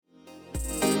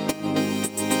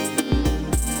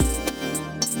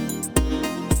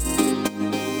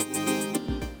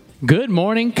Good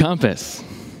morning, Compass.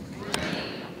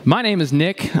 My name is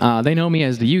Nick. They know me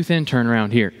as the youth intern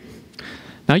around here.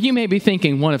 Now, you may be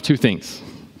thinking one of two things.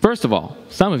 First of all,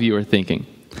 some of you are thinking,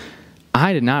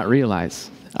 I did not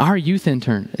realize our youth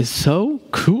intern is so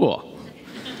cool.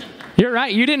 You're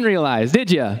right, you didn't realize, did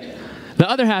you? The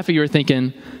other half of you are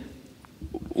thinking,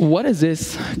 what is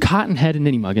this cotton-headed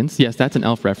Ninny Muggins? Yes, that's an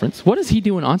elf reference. What is he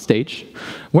doing on stage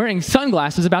wearing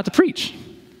sunglasses about to preach?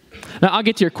 Now, I'll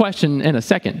get to your question in a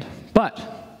second, but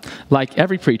like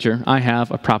every preacher, I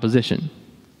have a proposition.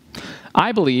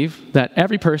 I believe that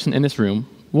every person in this room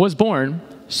was born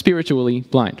spiritually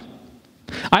blind.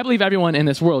 I believe everyone in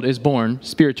this world is born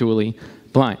spiritually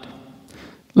blind.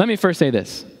 Let me first say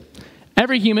this.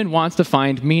 Every human wants to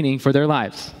find meaning for their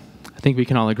lives. I think we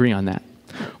can all agree on that.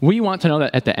 We want to know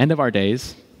that at the end of our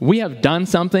days, we have done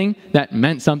something that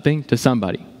meant something to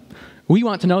somebody. We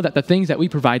want to know that the things that we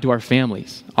provide to our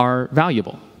families are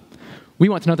valuable. We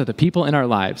want to know that the people in our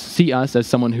lives see us as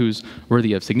someone who's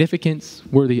worthy of significance,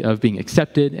 worthy of being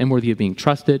accepted, and worthy of being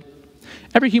trusted.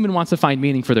 Every human wants to find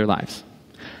meaning for their lives.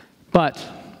 But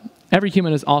every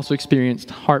human has also experienced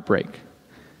heartbreak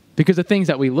because the things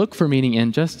that we look for meaning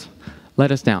in just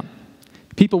let us down.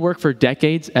 People work for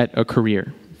decades at a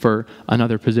career, for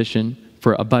another position,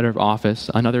 for a better office,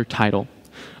 another title,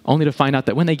 only to find out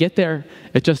that when they get there,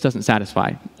 it just doesn't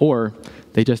satisfy, or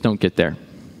they just don't get there.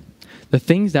 The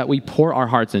things that we pour our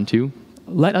hearts into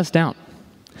let us down.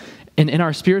 And in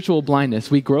our spiritual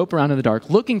blindness, we grope around in the dark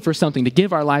looking for something to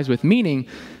give our lives with meaning,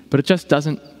 but it just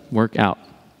doesn't work out.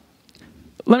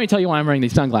 Let me tell you why I'm wearing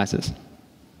these sunglasses.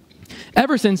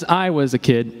 Ever since I was a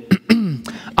kid,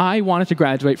 I wanted to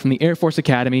graduate from the Air Force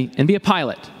Academy and be a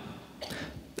pilot.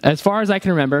 As far as I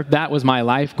can remember, that was my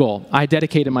life goal. I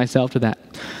dedicated myself to that.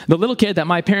 The little kid that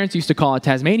my parents used to call a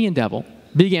Tasmanian devil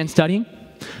began studying,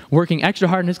 working extra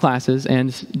hard in his classes,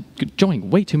 and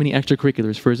joining way too many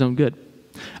extracurriculars for his own good.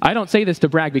 I don't say this to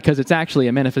brag because it's actually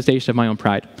a manifestation of my own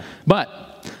pride.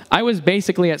 But I was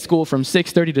basically at school from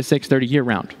 6:30 to 6:30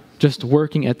 year-round, just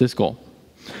working at this goal.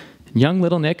 Young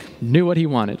little Nick knew what he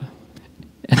wanted,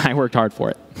 and I worked hard for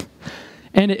it.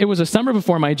 And it was a summer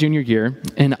before my junior year,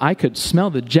 and I could smell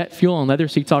the jet fuel and leather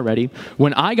seats already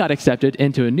when I got accepted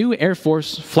into a new Air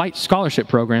Force flight scholarship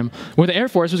program where the Air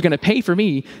Force was going to pay for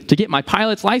me to get my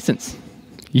pilot's license.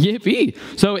 Yippee!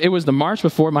 So it was the March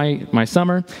before my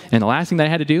summer, and the last thing that I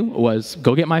had to do was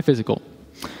go get my physical.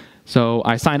 So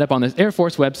I signed up on this Air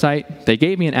Force website. They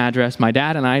gave me an address. My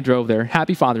dad and I drove there.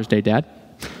 Happy Father's Day, Dad.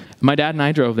 My dad and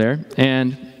I drove there,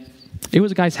 and it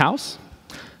was a guy's house.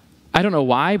 I don't know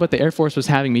why, but the Air Force was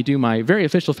having me do my very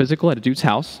official physical at a dude's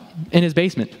house in his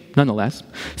basement, nonetheless.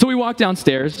 So we walked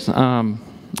downstairs, and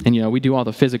we do all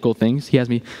the physical things. He has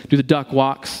me do the duck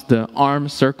walks, the arm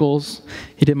circles.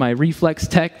 He did my reflex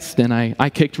test, and I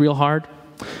kicked real hard.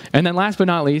 And then last but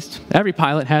not least, every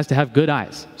pilot has to have good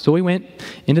eyes. So we went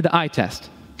into the eye test.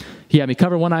 He had me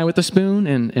cover one eye with a spoon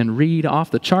and read off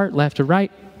the chart left to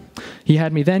right. He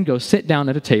had me then go sit down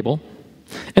at a table,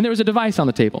 and there was a device on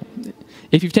the table.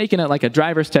 If you've taken a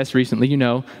driver's test recently, you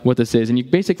know what this is. And you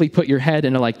basically put your head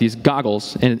into these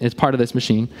goggles, and it's part of this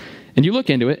machine. And you look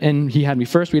into it, and he had me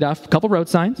first read off a couple road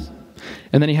signs.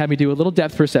 And then he had me do a little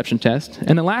depth perception test.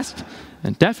 And then last,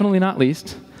 and definitely not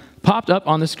least, popped up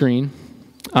on the screen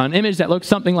an image that looked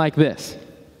something like this.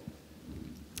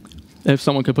 If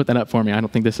someone could put that up for me. I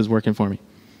don't think this is working for me.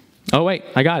 Oh, wait,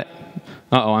 I got it.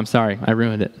 Uh-oh, I'm sorry. I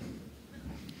ruined it.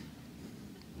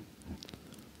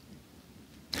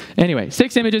 Anyway,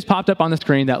 6 images popped up on the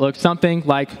screen that looked something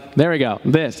like, there we go,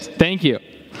 this. Thank you.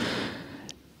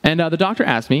 And the doctor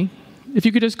asked me if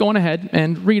you could just go on ahead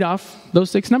and read off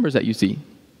those 6 numbers that you see.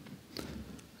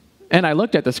 And I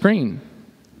looked at the screen.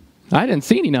 I didn't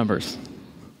see any numbers.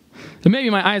 So maybe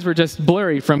my eyes were just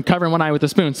blurry from covering one eye with a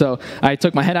spoon. So I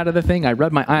took my head out of the thing, I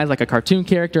rubbed my eyes like a cartoon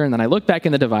character, and then I looked back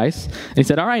in the device. And he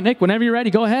said, all right, Nick, whenever you're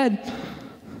ready, go ahead.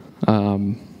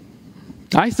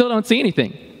 I still don't see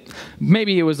anything.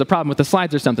 Maybe it was a problem with the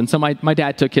slides or something. So my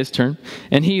dad took his turn,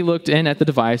 and he looked in at the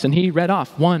device, and he read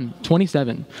off 1,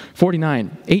 27,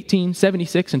 49, 18,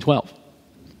 76, and 12.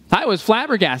 I was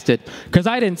flabbergasted because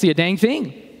I didn't see a dang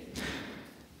thing.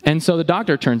 And so the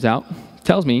doctor,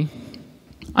 tells me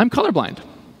I'm colorblind.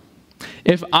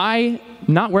 If I'm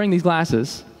not wearing these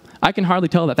glasses, I can hardly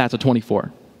tell that that's a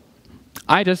 24.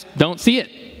 I just don't see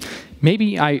it.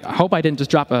 Maybe I hope I didn't just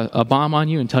drop a bomb on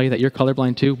you and tell you that you're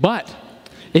colorblind too, but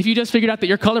if you just figured out that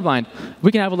you're colorblind, we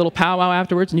can have a little powwow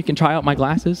afterwards, and you can try out my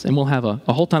glasses, and we'll have a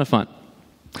whole ton of fun.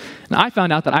 Now, I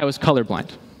found out that I was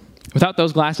colorblind. Without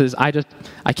those glasses, I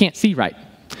can't see right.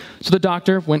 So the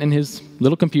doctor went in his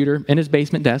little computer in his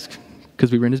basement desk,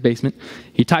 because we were in his basement.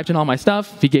 He typed in all my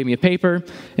stuff. He gave me a paper.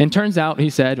 And turns out, he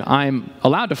said, I'm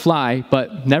allowed to fly,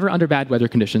 but never under bad weather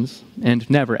conditions and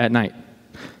never at night.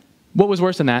 What was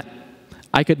worse than that?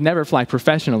 I could never fly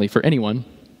professionally for anyone,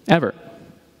 ever.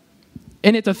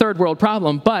 And it's a third world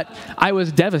problem, but I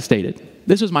was devastated.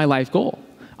 This was my life goal.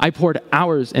 I poured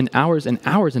hours and hours and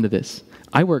hours into this.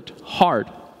 I worked hard.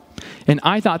 And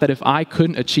I thought that if I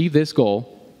couldn't achieve this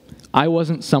goal, I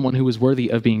wasn't someone who was worthy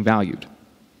of being valued.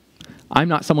 I'm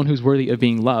not someone who's worthy of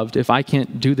being loved if I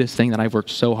can't do this thing that I've worked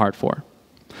so hard for.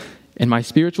 In my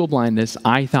spiritual blindness,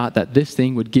 I thought that this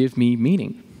thing would give me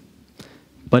meaning,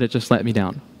 but it just let me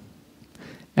down.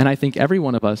 And I think every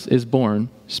one of us is born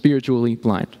spiritually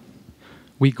blind.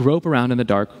 We grope around in the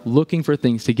dark looking for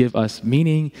things to give us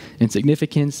meaning and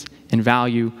significance and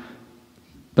value,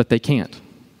 but they can't,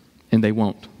 and they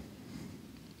won't.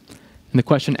 And the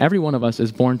question every one of us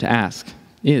is born to ask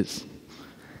is,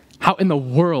 how in the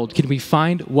world can we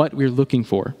find what we're looking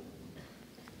for?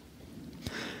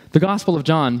 The Gospel of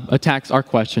John attacks our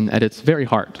question at its very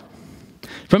heart.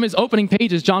 From his opening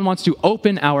pages, John wants to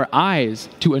open our eyes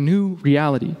to a new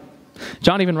reality.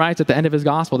 John even writes at the end of his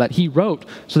gospel that he wrote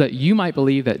so that you might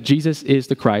believe that Jesus is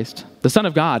the Christ, the Son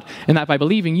of God, and that by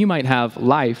believing you might have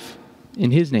life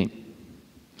in his name.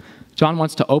 John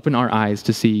wants to open our eyes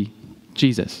to see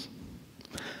Jesus.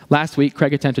 Last week,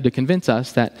 Craig attempted to convince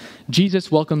us that Jesus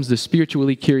welcomes the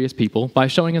spiritually curious people by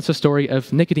showing us the story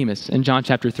of Nicodemus in John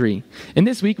chapter 3. And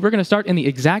this week, we're going to start in the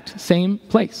exact same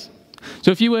place.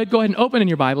 So if you would, go ahead and open in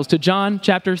your Bibles to John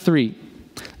chapter 3.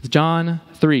 John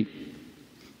 3.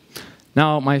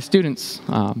 Now, my students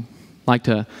like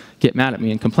to get mad at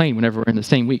me and complain whenever we're in the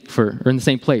same week or in the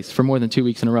same place for more than 2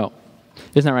 weeks in a row.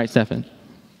 Isn't that right, Stefan?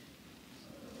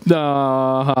 They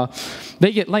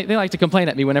like to complain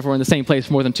at me whenever we're in the same place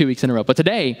for more than 2 weeks in a row. But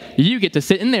today, you get to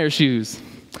sit in their shoes.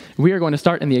 We are going to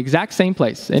start in the exact same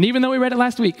place. And even though we read it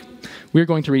last week, we're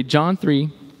going to read John 3,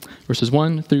 verses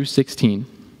 1 through 16.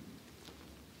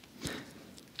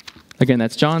 Again,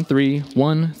 that's John 3,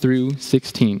 1 through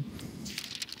 16.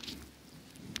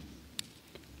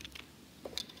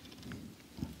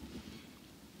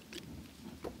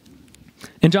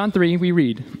 In John 3, we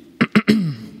read,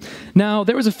 Now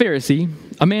there was a Pharisee,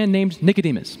 a man named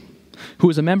Nicodemus, who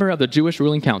was a member of the Jewish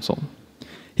ruling council.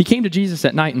 He came to Jesus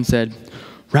at night and said,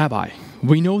 Rabbi,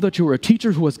 we know that you are a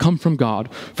teacher who has come from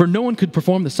God, for no one could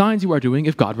perform the signs you are doing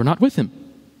if God were not with him.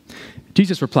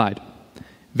 Jesus replied,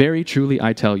 Very truly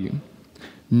I tell you,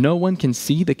 no one can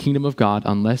see the kingdom of God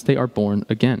unless they are born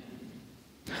again.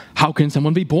 How can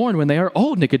someone be born when they are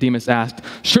old? Nicodemus asked.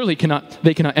 Surely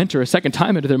they cannot enter a second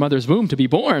time into their mother's womb to be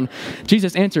born.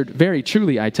 Jesus answered, Very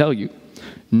truly I tell you,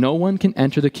 no one can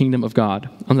enter the kingdom of God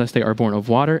unless they are born of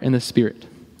water and the Spirit.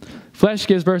 Flesh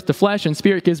gives birth to flesh and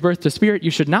spirit gives birth to spirit.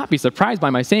 You should not be surprised by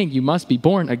my saying you must be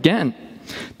born again.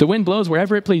 The wind blows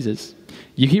wherever it pleases.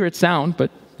 You hear its sound,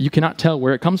 but you cannot tell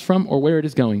where it comes from or where it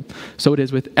is going. So it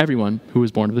is with everyone who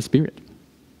is born of the Spirit.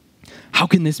 How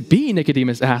can this be?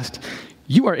 Nicodemus asked.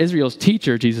 You are Israel's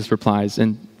teacher, Jesus replies,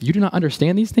 and you do not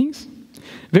understand these things?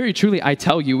 Very truly, I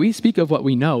tell you, we speak of what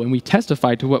we know, and we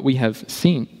testify to what we have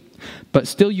seen. But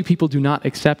still you people do not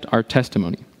accept our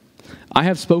testimony. I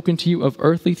have spoken to you of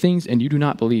earthly things, and you do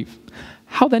not believe.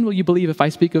 How then will you believe if I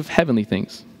speak of heavenly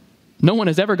things? No one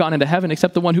has ever gone into heaven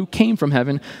except the one who came from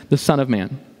heaven, the Son of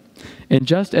Man. And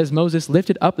just as Moses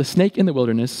lifted up the snake in the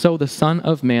wilderness, so the Son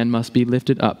of Man must be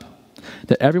lifted up,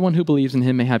 that everyone who believes in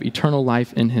him may have eternal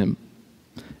life in him.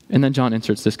 And then John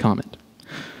inserts this comment.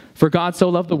 For God so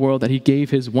loved the world that he gave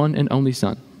his one and only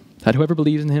Son, that whoever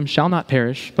believes in him shall not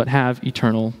perish, but have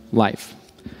eternal life.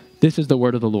 This is the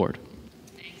word of the Lord.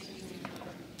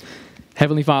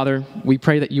 Heavenly Father, we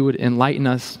pray that you would enlighten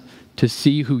us to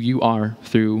see who you are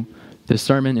through this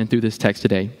sermon and through this text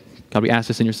today. God, we ask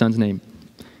this in your Son's name.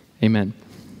 Amen.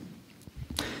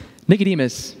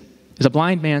 Nicodemus is a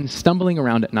blind man stumbling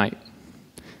around at night.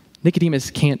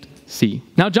 Nicodemus can't see.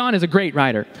 Now, John is a great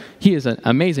writer. He is an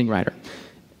amazing writer.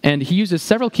 And he uses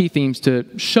several key themes to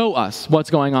show us what's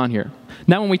going on here.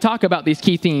 Now, when we talk about these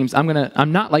key themes, I'm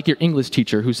not like your English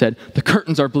teacher who said, the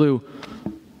curtains are blue.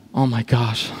 Oh my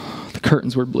gosh, the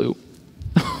curtains were blue.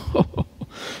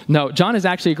 No, John is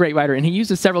actually a great writer, and he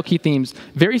uses several key themes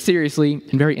very seriously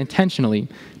and very intentionally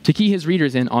to key his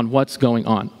readers in on what's going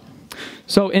on.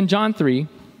 So in John 3,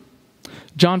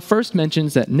 John first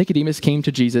mentions that Nicodemus came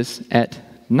to Jesus at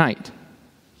night.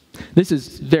 This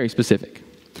is very specific.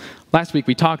 Last week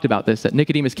we talked about this, that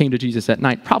Nicodemus came to Jesus at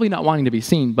night, probably not wanting to be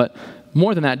seen, but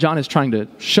more than that, John is trying to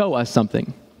show us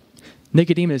something.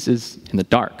 Nicodemus is in the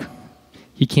dark.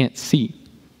 He can't see.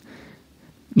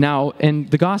 Now, in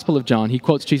the Gospel of John, he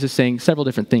quotes Jesus saying several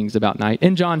different things about night.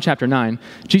 In John chapter 9,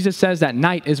 Jesus says that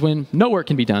night is when no work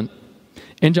can be done.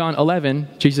 In John 11,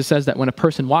 Jesus says that when a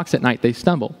person walks at night, they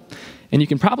stumble. And you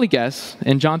can probably guess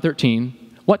in John 13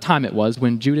 what time it was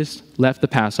when Judas left the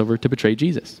Passover to betray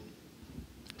Jesus.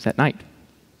 It's at night.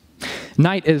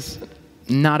 Night is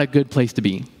not a good place to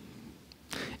be.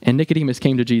 And Nicodemus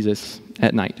came to Jesus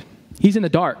at night. He's in the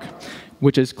dark,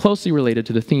 which is closely related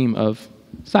to the theme of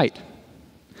sight.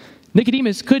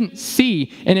 Nicodemus couldn't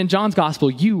see, and in John's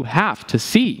gospel, you have to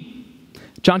see.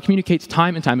 John communicates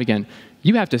time and time again,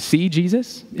 you have to see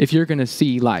Jesus if you're going to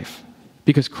see life.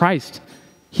 Because Christ,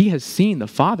 he has seen the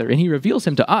Father, and he reveals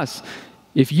him to us.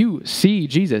 If you see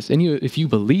Jesus, and if you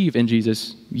believe in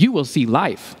Jesus, you will see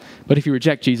life. But if you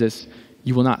reject Jesus,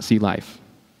 you will not see life.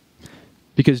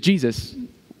 Because Jesus,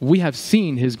 we have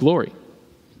seen his glory,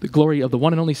 the glory of the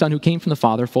one and only Son who came from the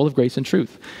Father, full of grace and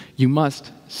truth. You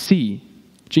must see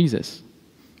Jesus.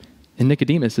 And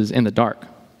Nicodemus is in the dark.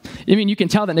 I mean, you can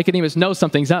tell that Nicodemus knows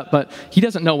something's up, but he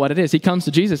doesn't know what it is. He comes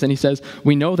to Jesus and he says,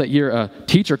 we know that you're a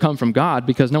teacher come from God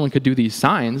because no one could do these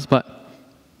signs, but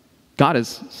God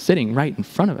is sitting right in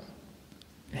front of him,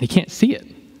 and he can't see it.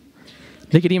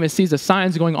 Nicodemus sees the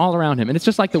signs going all around him, and it's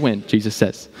just like the wind, Jesus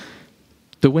says.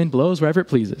 The wind blows wherever it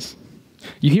pleases.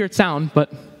 You hear its sound,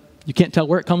 but you can't tell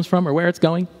where it comes from or where it's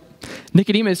going.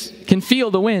 Nicodemus can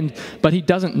feel the wind, but he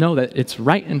doesn't know that it's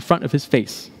right in front of his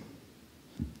face,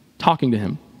 talking to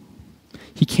him.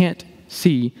 He can't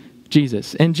see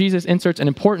Jesus. And Jesus inserts an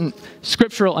important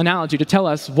scriptural analogy to tell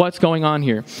us what's going on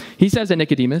here. He says to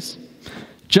Nicodemus,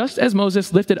 just as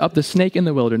Moses lifted up the snake in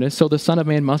the wilderness, so the Son of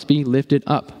Man must be lifted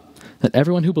up, that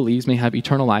everyone who believes may have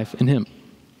eternal life in him.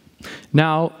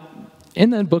 Now, in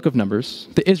the book of Numbers,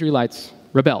 the Israelites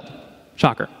rebelled.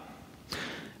 Shocker.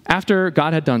 After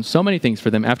God had done so many things for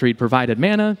them, after he'd provided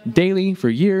manna daily for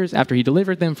years, after he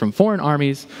delivered them from foreign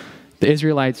armies, the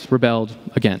Israelites rebelled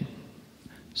again.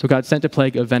 So God sent a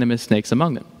plague of venomous snakes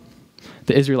among them.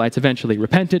 The Israelites eventually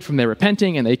repented from their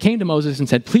repenting, and they came to Moses and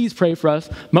said, please pray for us.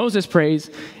 Moses prays,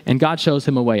 and God shows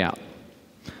him a way out.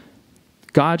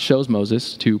 God shows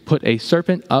Moses to put a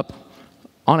serpent up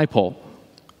on a pole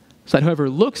so that whoever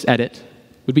looks at it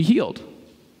would be healed.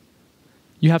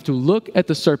 You have to look at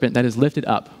the serpent that is lifted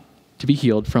up to be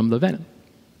healed from the venom.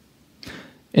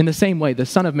 In the same way, the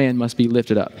Son of Man must be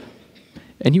lifted up,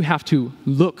 and you have to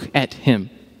look at him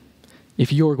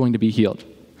if you're going to be healed.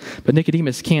 But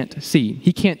Nicodemus can't see.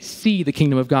 He can't see the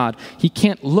kingdom of God. He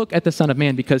can't look at the Son of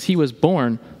Man because he was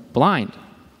born blind.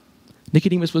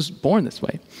 Nicodemus was born this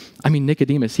way. I mean,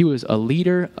 Nicodemus, he was a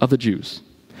leader of the Jews.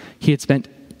 He had spent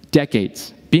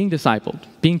decades being discipled,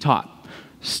 being taught,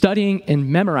 studying and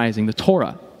memorizing the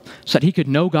Torah so that he could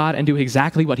know God and do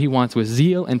exactly what he wants with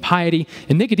zeal and piety.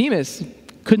 And Nicodemus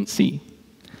couldn't see.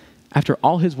 After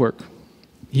all his work,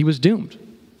 he was doomed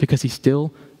because he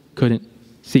still couldn't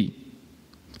see.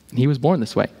 And he was born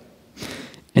this way.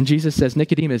 And Jesus says,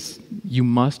 Nicodemus, you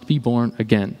must be born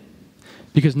again,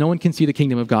 because no one can see the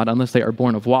kingdom of God unless they are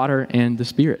born of water and the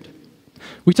Spirit.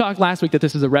 We talked last week that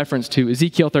this is a reference to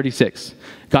Ezekiel 36,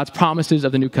 God's promises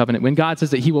of the new covenant, when God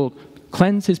says that he will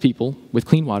cleanse his people with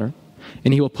clean water,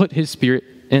 and he will put his Spirit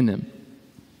in them.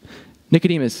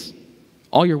 Nicodemus,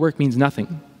 all your work means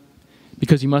nothing,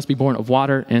 because you must be born of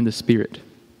water and the Spirit.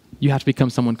 You have to become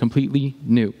someone completely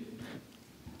new.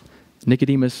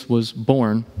 Nicodemus was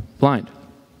born blind.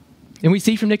 And we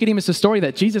see from Nicodemus' story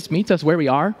that Jesus meets us where we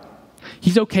are.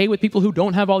 He's okay with people who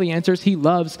don't have all the answers. He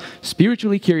loves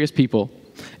spiritually curious people.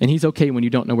 And he's okay when you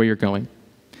don't know where you're going.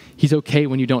 He's okay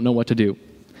when you don't know what to do.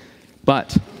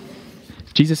 But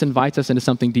Jesus invites us into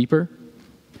something deeper,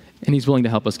 and he's willing to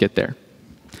help us get there.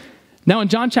 Now in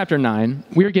John chapter 9,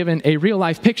 we are given a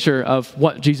real-life picture of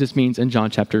what Jesus means in John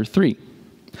chapter 3.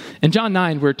 In John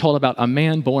 9, we're told about a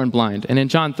man born blind. And in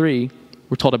John 3,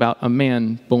 we're told about a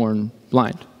man born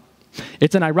blind.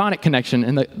 It's an ironic connection.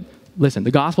 And listen,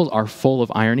 the Gospels are full of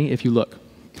irony if you look.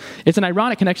 It's an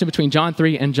ironic connection between John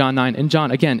 3 and John 9. And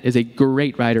John, again, is a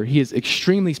great writer. He is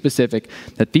extremely specific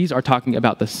that these are talking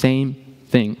about the same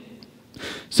thing.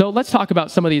 So let's talk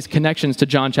about some of these connections to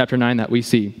John chapter 9 that we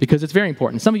see, because it's very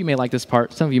important. Some of you may like this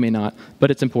part, some of you may not, but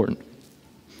it's important.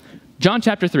 John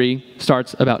chapter 3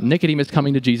 starts about Nicodemus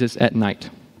coming to Jesus at night.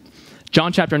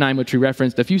 John chapter 9, which we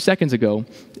referenced a few seconds ago,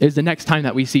 is the next time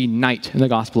that we see night in the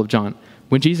Gospel of John,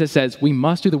 when Jesus says, we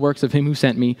must do the works of him who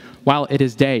sent me while it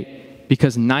is day,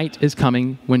 because night is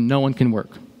coming when no one can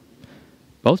work.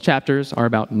 Both chapters are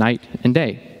about night and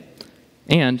day,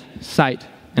 and sight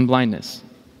and blindness.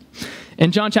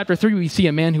 In John chapter 3, we see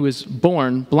a man who is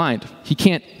born blind. He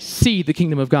can't see the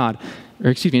kingdom of God.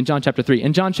 In John chapter 3.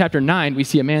 In John chapter 9, we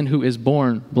see a man who is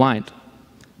born blind.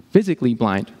 physically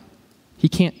blind. He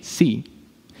can't see.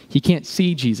 He can't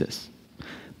see Jesus.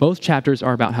 Both chapters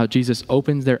are about how Jesus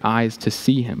opens their eyes to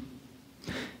see him.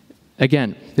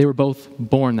 Again, they were both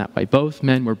born that way. Both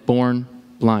men were born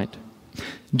blind.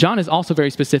 John is also very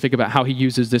specific about how he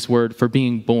uses this word for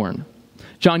being born.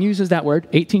 John uses that word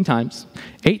 18 times,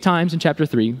 8 times in chapter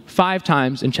 3, 5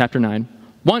 times in chapter 9,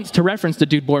 once to reference the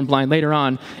dude born blind later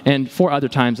on, and 4 other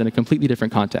times in a completely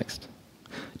different context.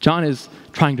 John is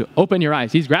trying to open your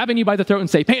eyes. He's grabbing you by the throat and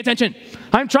say, pay attention.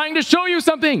 I'm trying to show you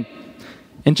something.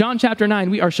 In John chapter 9,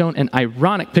 we are shown an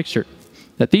ironic picture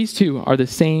that these two are the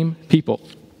same people.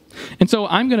 And so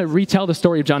I'm going to retell the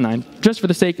story of John 9, just for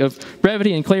the sake of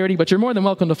brevity and clarity, but you're more than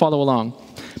welcome to follow along.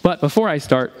 But before I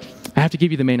start, I have to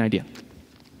give you the main idea.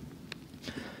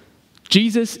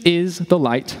 Jesus is the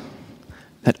light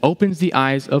that opens the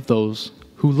eyes of those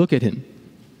who look at him.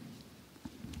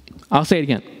 I'll say it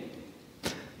again.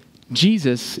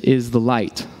 Jesus is the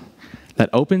light that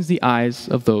opens the eyes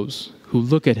of those who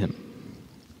look at him.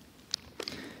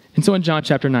 And so in John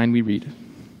chapter 9, we read,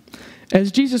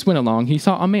 as Jesus went along, he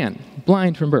saw a man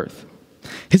blind from birth.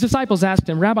 His disciples asked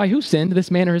him, Rabbi, who sinned,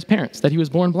 this man or his parents, that he was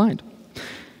born blind?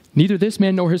 Neither this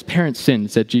man nor his parents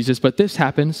sinned, said Jesus, but this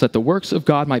happened so that the works of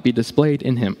God might be displayed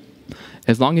in him.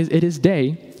 As long as it is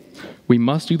day, we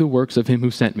must do the works of him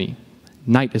who sent me.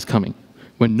 Night is coming,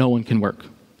 when no one can work.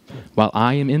 While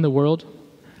I am in the world,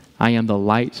 I am the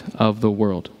light of the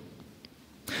world.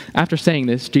 After saying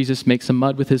this, Jesus makes some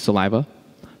mud with his saliva,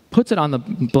 puts it on the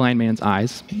blind man's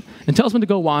eyes, and tells him to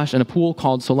go wash in a pool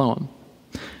called Siloam.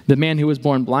 The man who was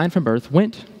born blind from birth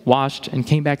went, washed, and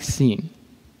came back seeing.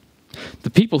 The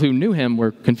people who knew him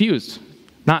were confused,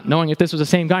 not knowing if this was the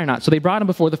same guy or not, so they brought him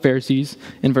before the Pharisees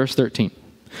in verse 13.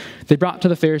 They brought to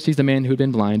the Pharisees the man who had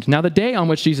been blind. Now the day on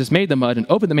which Jesus made the mud and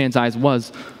opened the man's eyes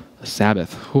was a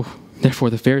Sabbath. Therefore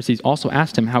the Pharisees also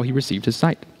asked him how he received his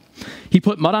sight. He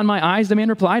put mud on my eyes, the man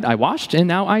replied. I washed, and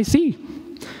now I see.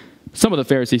 Some of the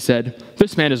Pharisees said,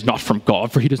 this man is not from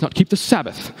God, for he does not keep the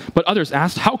Sabbath. But others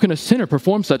asked, how can a sinner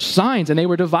perform such signs? And they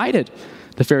were divided.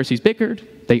 The Pharisees bickered.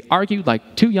 They argued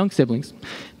like 2 young siblings.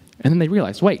 And then they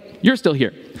realized, wait, you're still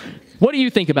here. What do you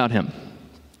think about him?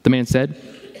 The man said,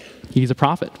 he's a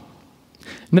prophet.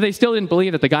 Now they still didn't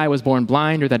believe that the guy was born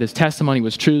blind or that his testimony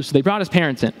was true, so they brought his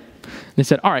parents in. They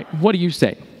said, all right, what do you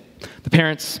say? The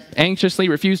parents anxiously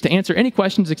refused to answer any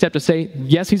questions except to say,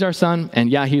 yes, he's our son, and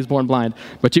yeah, he was born blind,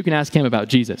 but you can ask him about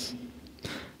Jesus.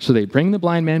 So they bring the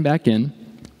blind man back in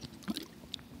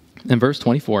verse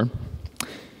 24, and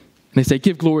they say,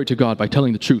 give glory to God by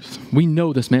telling the truth. We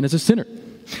know this man is a sinner.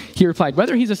 He replied,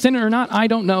 whether he's a sinner or not, I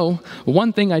don't know.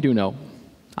 One thing I do know.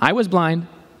 I was blind,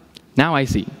 now I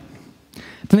see.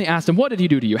 Then they asked him, what did he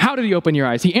do to you? How did he open your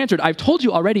eyes? He answered, I've told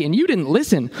you already, and you didn't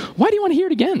listen. Why do you want to hear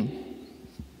it again?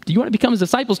 Do you want to become his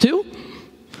disciples too?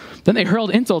 Then they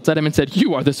hurled insults at him and said,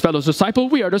 you are this fellow's disciple.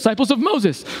 We are disciples of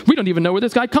Moses. We don't even know where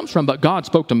this guy comes from, but God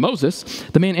spoke to Moses.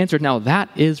 The man answered, now that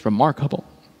is remarkable.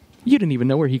 You didn't even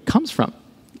know where he comes from.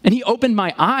 And he opened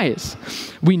my eyes.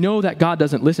 We know that God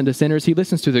doesn't listen to sinners. He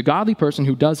listens to the godly person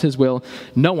who does his will.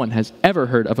 No one has ever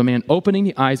heard of a man opening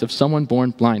the eyes of someone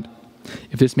born blind.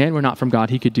 If this man were not from God,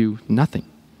 he could do nothing.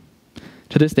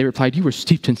 To this they replied, you were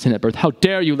steeped in sin at birth. How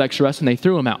dare you lecture us? And they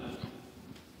threw him out.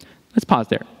 Let's pause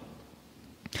there.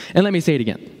 And let me say it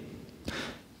again.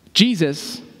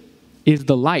 Jesus is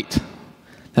the light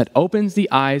that opens the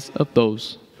eyes of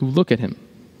those who look at him.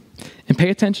 And pay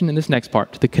attention in this next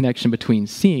part to the connection between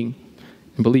seeing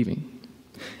and believing.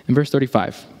 In verse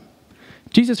 35,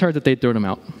 Jesus heard that they'd thrown him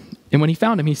out. And when he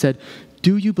found him, he said,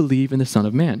 do you believe in the Son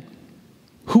of Man?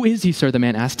 Who is he, sir? The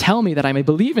man asked. Tell me that I may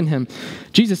believe in him.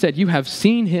 Jesus said, you have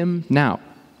seen him now.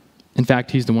 In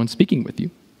fact, he's the one speaking with you.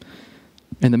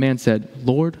 And the man said,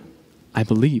 Lord, I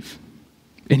believe.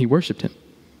 And he worshiped him.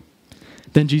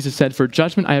 Then Jesus said, for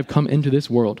judgment I have come into this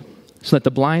world, so that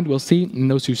the blind will see, and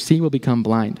those who see will become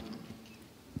blind.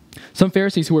 Some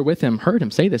Pharisees who were with him heard him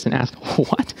say this and asked,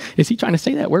 what? Is he trying to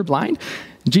say that we're blind?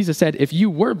 Jesus said, if you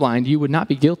were blind, you would not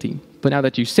be guilty. But now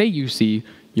that you say you see,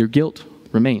 your guilt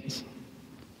remains.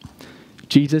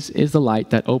 Jesus is the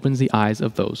light that opens the eyes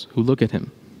of those who look at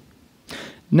him.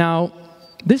 Now,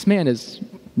 this man is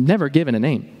never given a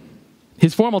name.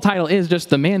 His formal title is just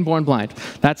the man born blind.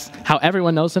 That's how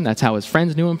everyone knows him. That's how his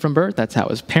friends knew him from birth. That's how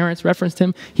his parents referenced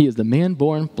him. He is the man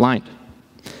born blind.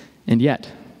 And yet,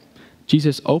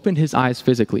 Jesus opened his eyes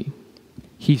physically.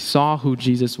 He saw who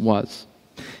Jesus was.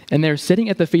 And there, sitting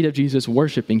at the feet of Jesus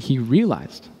worshiping, he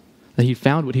realized that he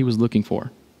found what he was looking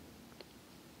for.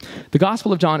 The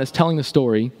Gospel of John is telling the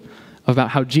story about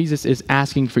how Jesus is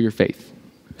asking for your faith.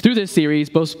 Through this series,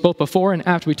 both before and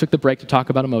after we took the break to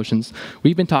talk about emotions,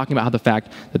 we've been talking about how the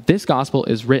fact that this gospel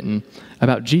is written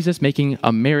about Jesus making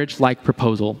a marriage-like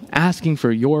proposal, asking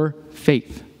for your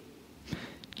faith.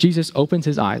 Jesus opens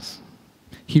his eyes.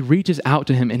 He reaches out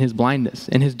to him in his blindness,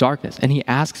 in his darkness, and he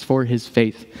asks for his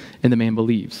faith, and the man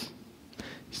believes.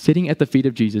 Sitting at the feet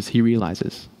of Jesus, he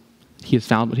realizes he has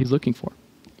found what he's looking for.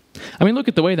 I mean, look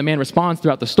at the way the man responds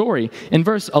throughout the story. In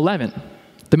verse 11,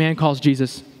 the man calls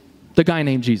Jesus the guy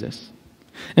named Jesus.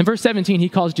 In verse 17, he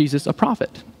calls Jesus a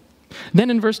prophet. Then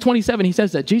in verse 27, he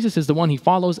says that Jesus is the one he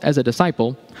follows as a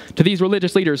disciple to these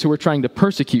religious leaders who were trying to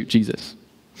persecute Jesus.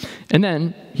 And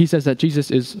then he says that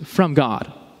Jesus is from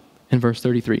God in verse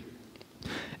 33.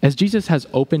 As Jesus has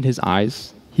opened his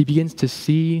eyes, he begins to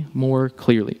see more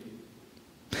clearly.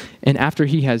 And after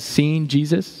he has seen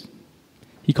Jesus,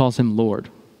 he calls him Lord.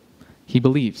 He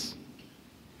believes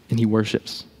and he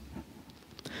worships.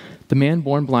 The man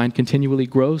born blind continually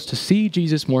grows to see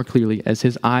Jesus more clearly as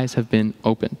his eyes have been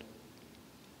opened.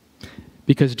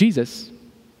 Because Jesus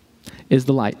is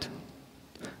the light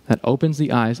that opens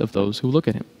the eyes of those who look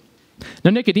at him.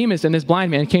 Now, Nicodemus and this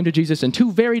blind man came to Jesus in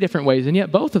two very different ways, and yet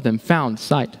both of them found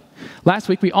sight. Last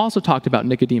week, we also talked about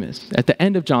Nicodemus at the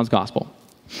end of John's gospel.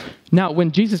 Now,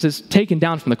 when Jesus is taken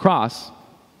down from the cross,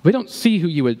 we don't see who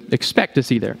you would expect to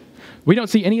see there. We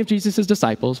don't see any of Jesus'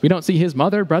 disciples. We don't see his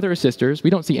mother, brother, or sisters. We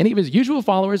don't see any of his usual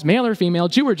followers, male or female,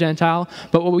 Jew or Gentile.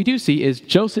 But what we do see is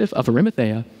Joseph of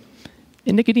Arimathea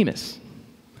and Nicodemus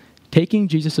taking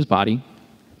Jesus' body,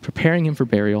 preparing him for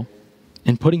burial,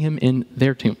 and putting him in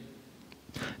their tomb.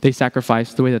 They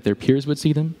sacrificed the way that their peers would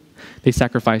see them. They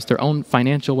sacrificed their own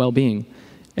financial well-being.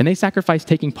 And they sacrificed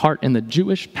taking part in the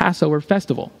Jewish Passover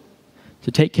festival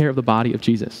to take care of the body of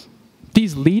Jesus.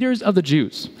 These leaders of the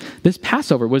Jews, this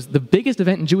Passover was the biggest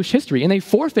event in Jewish history, and they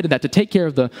forfeited that to take care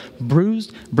of the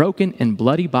bruised, broken, and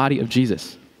bloody body of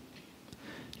Jesus.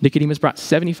 Nicodemus brought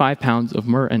 75 pounds of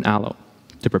myrrh and aloe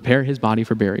to prepare his body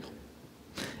for burial.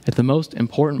 At the most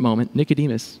important moment,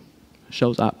 Nicodemus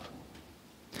shows up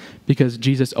because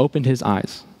Jesus opened his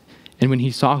eyes, and when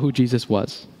he saw who Jesus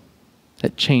was,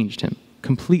 that changed him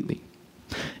completely.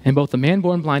 And both the man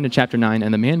born blind in chapter 9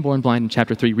 and the man born blind in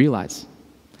chapter 3 realize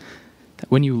that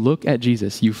when you look at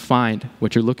Jesus, you find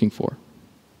what you're looking for.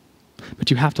 But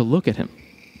you have to look at him.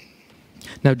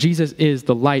 Now, Jesus is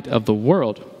the light of the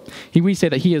world. We say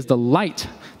that he is the light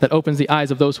that opens the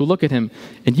eyes of those who look at him.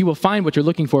 And you will find what you're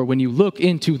looking for when you look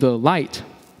into the light,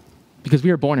 because we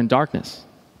are born in darkness.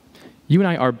 You and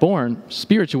I are born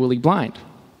spiritually blind.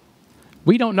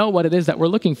 We don't know what it is that we're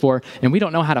looking for, and we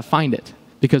don't know how to find it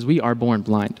because we are born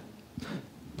blind.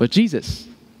 But Jesus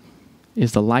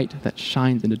is the light that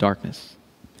shines into darkness.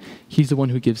 He's the one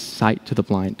who gives sight to the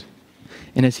blind.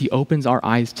 And as he opens our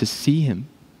eyes to see him,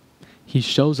 he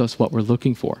shows us what we're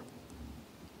looking for.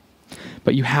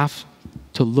 But you have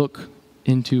to look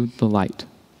into the light.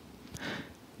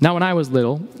 Now, when I was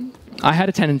little, I had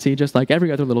a tendency, just like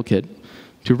every other little kid,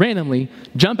 to randomly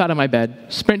jump out of my bed,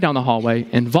 sprint down the hallway,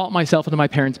 and vault myself into my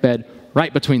parents' bed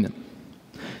right between them.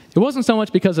 It wasn't so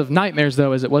much because of nightmares,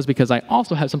 though, as it was because I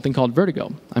also have something called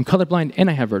vertigo. I'm colorblind and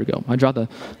I have vertigo. I draw the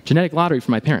genetic lottery for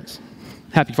my parents.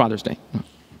 Happy Father's Day.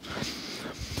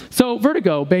 So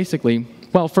vertigo, basically,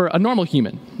 well, for a normal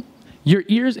human, your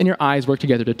ears and your eyes work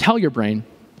together to tell your brain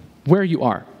where you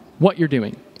are, what you're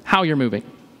doing, how you're moving.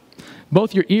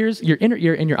 Both your ears, your inner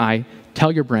ear, and your eye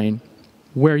tell your brain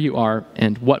where you are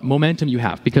and what momentum you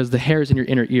have, because the hairs in your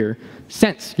inner ear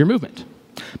sense your movement.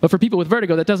 But for people with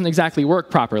vertigo, that doesn't exactly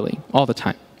work properly all the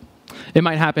time. It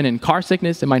might happen in car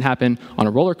sickness. It might happen on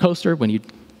a roller coaster when you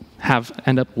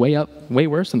end up way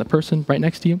worse than the person right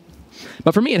next to you.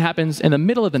 But for me, it happens in the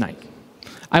middle of the night.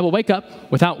 I will wake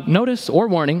up without notice or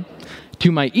warning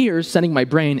to my ears sending my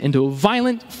brain into a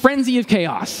violent frenzy of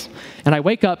chaos. And I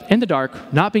wake up in the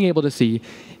dark, not being able to see,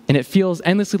 and it feels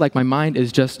endlessly like my mind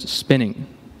is just spinning.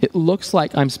 It looks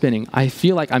like I'm spinning. I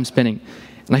feel like I'm spinning.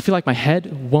 And I feel like my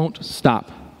head won't stop.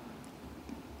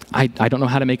 I don't know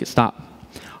how to make it stop.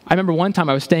 I remember one time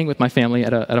I was staying with my family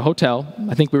at a hotel.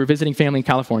 I think we were visiting family in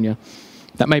California.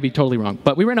 That might be totally wrong,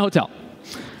 but we were in a hotel.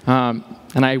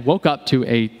 And I woke up to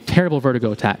a terrible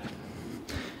vertigo attack.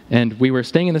 And we were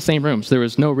staying in the same room, so there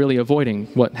was no really avoiding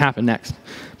what happened next.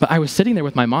 But I was sitting there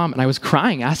with my mom, and I was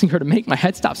crying, asking her to make my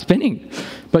head stop spinning.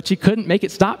 But she couldn't make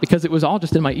it stop because it was all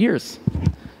just in my ears.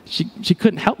 She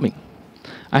couldn't help me.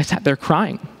 I sat there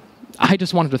crying. I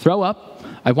just wanted to throw up,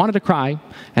 I wanted to cry,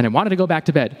 and I wanted to go back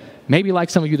to bed, maybe like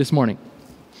some of you this morning.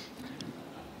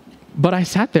 But I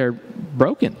sat there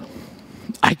broken.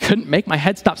 I couldn't make my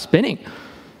head stop spinning.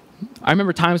 I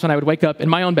remember times when I would wake up in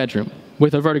my own bedroom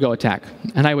with a vertigo attack,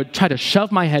 and I would try to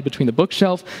shove my head between the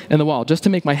bookshelf and the wall just to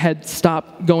make my head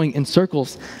stop going in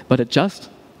circles, but it just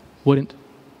wouldn't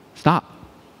stop.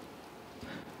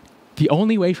 The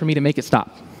only way for me to make it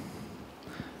stop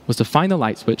was to find the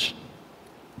light switch,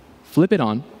 flip it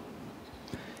on,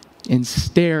 and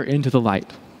stare into the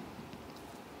light.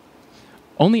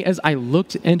 Only as I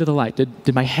looked into the light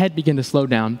did my head begin to slow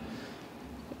down,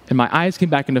 and my eyes came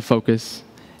back into focus,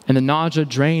 and the nausea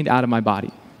drained out of my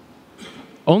body.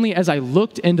 Only as I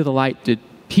looked into the light did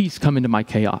peace come into my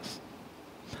chaos.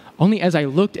 Only as I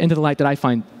looked into the light did I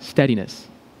find steadiness.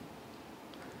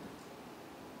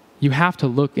 You have to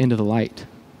look into the light.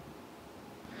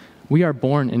 We are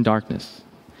born in darkness.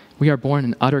 We are born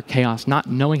in utter chaos, not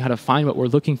knowing how to find what we're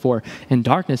looking for, and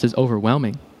darkness is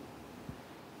overwhelming.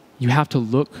 You have to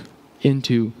look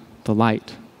into the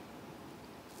light.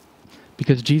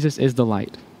 Because Jesus is the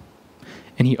light,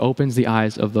 and he opens the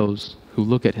eyes of those who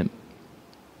look at him.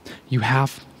 You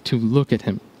have to look at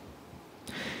him.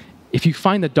 If you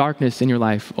find the darkness in your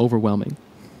life overwhelming,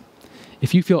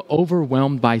 if you feel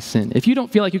overwhelmed by sin, if you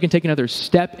don't feel like you can take another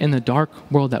step in the dark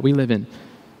world that we live in,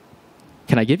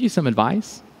 can I give you some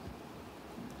advice?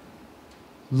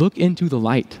 Look into the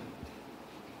light.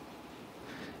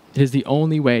 It is the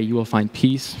only way you will find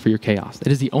peace for your chaos. It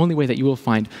is the only way that you will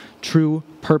find true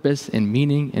purpose and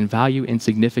meaning and value and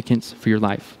significance for your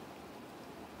life.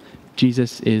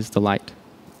 Jesus is the light.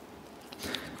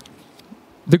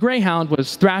 The Greyhound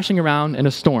was thrashing around in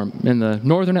a storm in the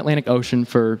northern Atlantic Ocean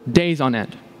for days on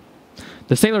end.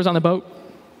 The sailors on the boat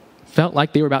felt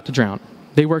like they were about to drown.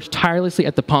 They worked tirelessly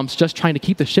at the pumps, just trying to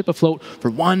keep the ship afloat for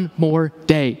one more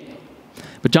day.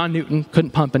 But John Newton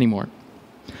couldn't pump anymore.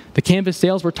 The canvas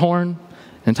sails were torn,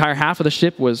 the entire half of the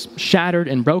ship was shattered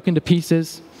and broken to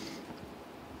pieces,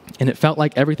 and it felt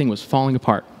like everything was falling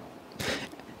apart.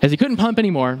 As he couldn't pump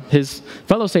anymore, his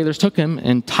fellow sailors took him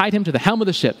and tied him to the helm of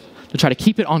the ship to try to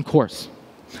keep it on course.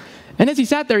 And as he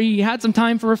sat there, he had some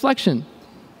time for reflection.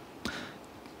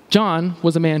 John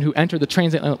was a man who entered the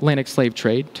transatlantic slave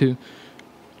trade to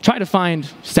try to find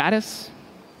status,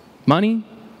 money,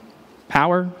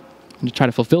 power, and to try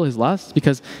to fulfill his lusts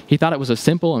because he thought it was a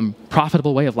simple and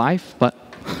profitable way of life. But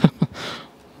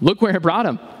look where it brought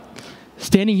him.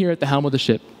 Standing here at the helm of the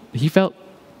ship, he felt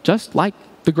just like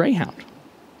the Greyhound,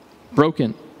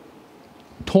 broken,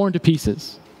 torn to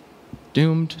pieces,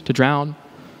 doomed to drown,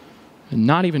 and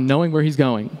not even knowing where he's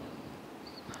going.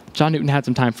 John Newton had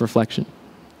some time for reflection.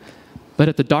 But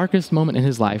at the darkest moment in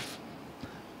his life,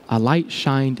 a light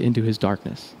shined into his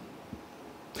darkness.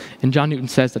 And John Newton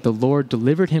says that the Lord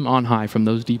delivered him on high from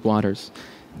those deep waters,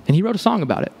 and he wrote a song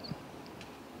about it.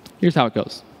 Here's how it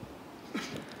goes.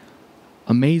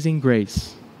 Amazing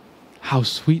grace, how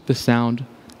sweet the sound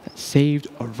that saved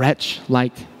a wretch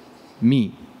like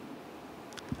me.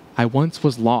 I once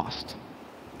was lost,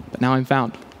 but now I'm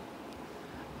found.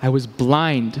 I was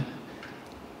blind,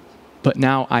 but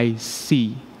now I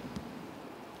see.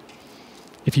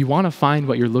 If you want to find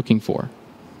what you're looking for,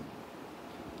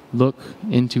 look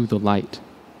into the light.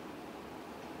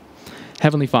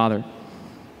 Heavenly Father,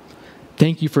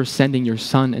 thank you for sending your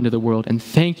Son into the world, and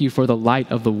thank you for the light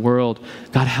of the world.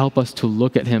 God, help us to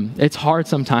look at him. It's hard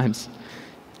sometimes.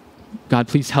 God,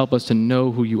 please help us to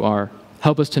know who you are.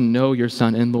 Help us to know your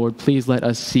Son, and Lord, please let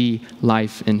us see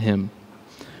life in him.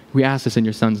 We ask this in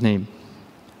your Son's name.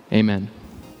 Amen.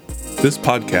 This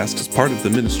podcast is part of the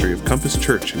ministry of Compass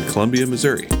Church in Columbia,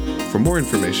 Missouri. For more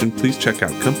information, please check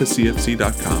out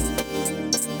compasscfc.com.